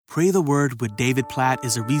Pray the Word with David Platt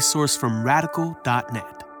is a resource from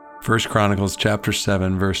radical.net. 1 Chronicles chapter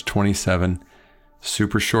 7, verse 27,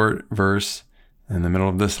 super short verse. In the middle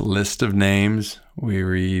of this list of names, we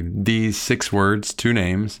read these 6 words, 2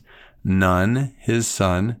 names: Nun, his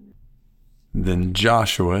son, then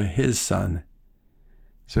Joshua, his son.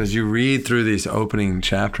 So as you read through these opening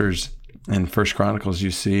chapters in 1 Chronicles,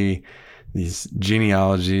 you see these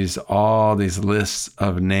genealogies, all these lists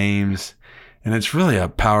of names. And it's really a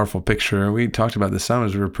powerful picture. We talked about this some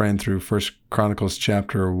as we were praying through 1 Chronicles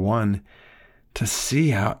chapter 1 to see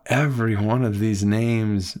how every one of these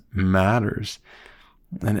names matters.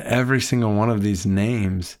 And every single one of these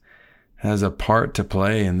names has a part to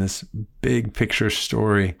play in this big picture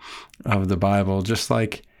story of the Bible, just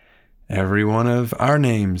like every one of our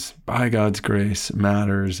names, by God's grace,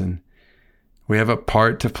 matters. And we have a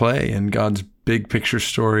part to play in God's big picture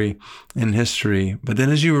story in history. But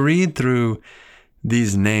then as you read through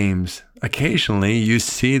these names, occasionally you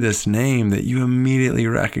see this name that you immediately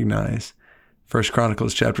recognize. 1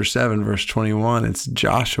 Chronicles chapter 7, verse 21, it's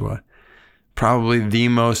Joshua, probably the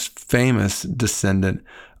most famous descendant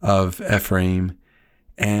of Ephraim.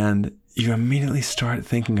 And you immediately start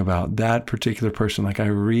thinking about that particular person. Like I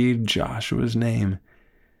read Joshua's name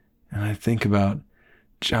and I think about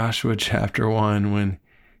Joshua chapter 1 when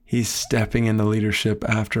he's stepping into leadership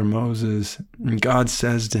after Moses. And God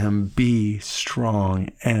says to him, "Be strong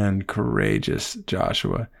and courageous,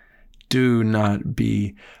 Joshua. Do not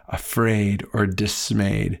be afraid or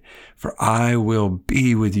dismayed, for I will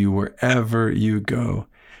be with you wherever you go.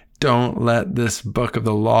 Don't let this book of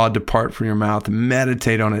the law depart from your mouth.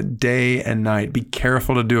 Meditate on it day and night. Be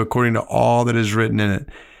careful to do according to all that is written in it.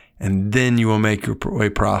 And then you will make your way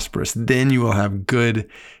prosperous. Then you will have good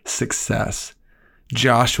success."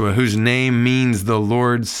 Joshua, whose name means the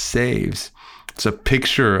Lord saves. It's a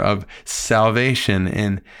picture of salvation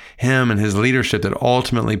in him and his leadership that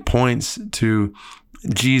ultimately points to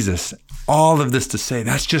Jesus. All of this to say,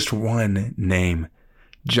 that's just one name,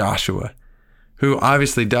 Joshua, who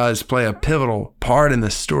obviously does play a pivotal part in the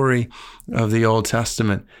story of the Old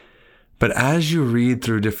Testament. But as you read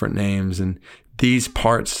through different names and these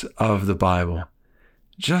parts of the Bible,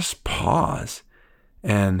 just pause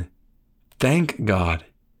and thank God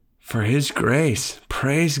for his grace.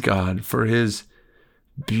 Praise God for his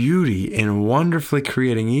beauty in wonderfully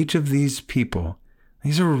creating each of these people.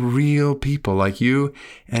 These are real people like you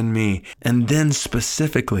and me. And then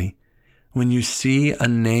specifically, when you see a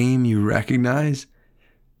name you recognize,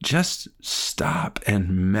 just stop and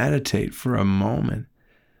meditate for a moment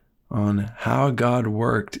on how God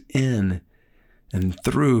worked in and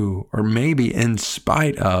through, or maybe in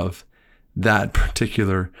spite of, that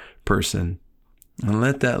particular person. And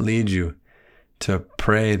let that lead you to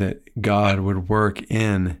pray that God would work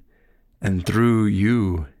in and through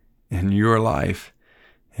you in your life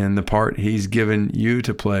and the part he's given you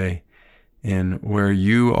to play in where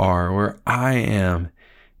you are, where I am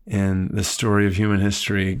in the story of human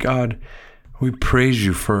history. God, we praise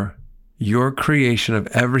you for your creation of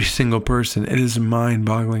every single person. It is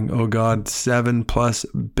mind-boggling, oh God, 7+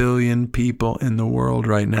 billion people in the world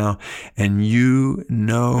right now, and you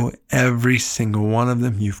know every single one of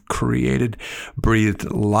them. You've created,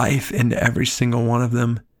 breathed life into every single one of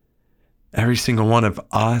them, every single one of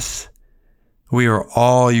us. We are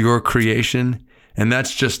all your creation. And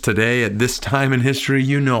that's just today at this time in history.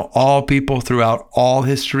 You know all people throughout all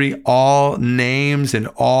history, all names and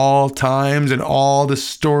all times and all the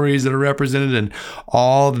stories that are represented and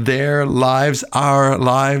all their lives, our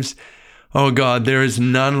lives. Oh God, there is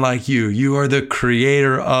none like you. You are the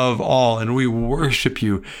creator of all, and we worship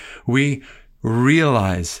you. We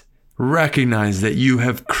recognize that you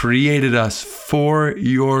have created us for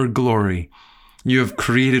your glory. You have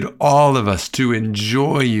created all of us to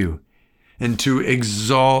enjoy you and to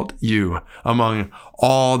exalt you among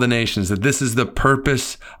all the nations, that this is the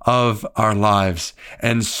purpose of our lives.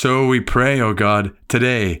 And so we pray, oh God,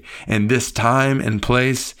 today, in this time and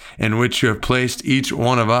place in which you have placed each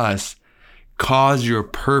one of us, cause your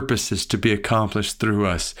purposes to be accomplished through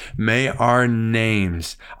us. May our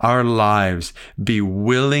names, our lives, be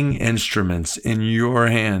willing instruments in your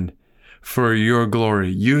hand for your glory.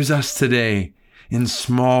 Use us today in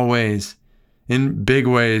small ways, in big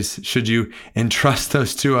ways, should you entrust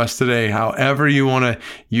those to us today, however you want to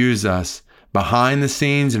use us, behind the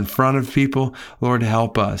scenes, in front of people. Lord,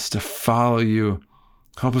 help us to follow you.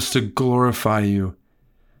 Help us to glorify you.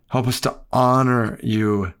 Help us to honor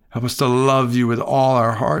you Help us to love you with all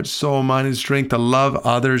our heart, soul, mind, and strength, to love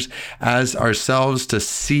others as ourselves, to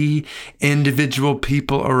see individual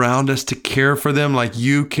people around us, to care for them like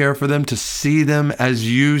you care for them, to see them as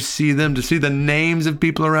you see them, to see the names of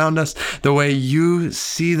people around us the way you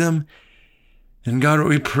see them. And God,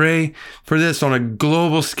 we pray for this on a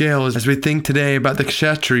global scale as we think today about the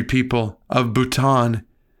Kshetri people of Bhutan,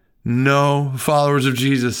 no followers of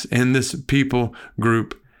Jesus in this people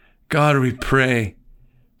group. God, we pray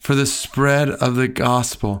for the spread of the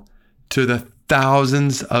gospel to the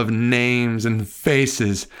thousands of names and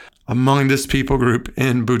faces among this people group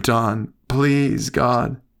in Bhutan. Please,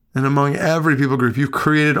 God, and among every people group, you've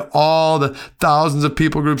created all the thousands of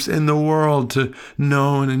people groups in the world to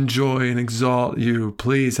know and enjoy and exalt you.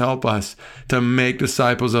 Please help us to make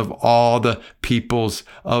disciples of all the peoples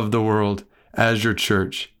of the world as your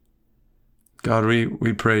church. God,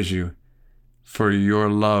 we praise you for your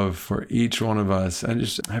love for each one of us.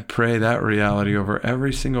 I pray that reality over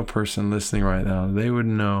every single person listening right now. They would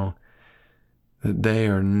know that they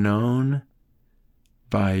are known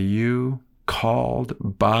by you, called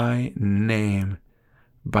by name,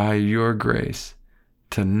 by your grace,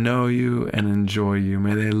 to know you and enjoy you.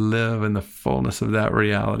 May they live in the fullness of that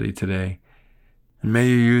reality today. And may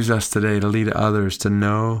you use us today to lead others to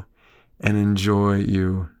know and enjoy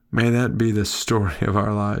you. May that be the story of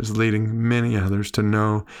our lives, leading many others to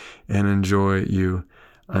know and enjoy you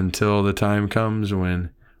until the time comes when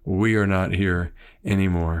we are not here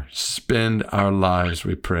anymore. Spend our lives,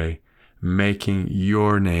 we pray, making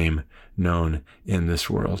your name known in this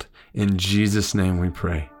world. In Jesus' name we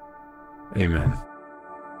pray. Amen.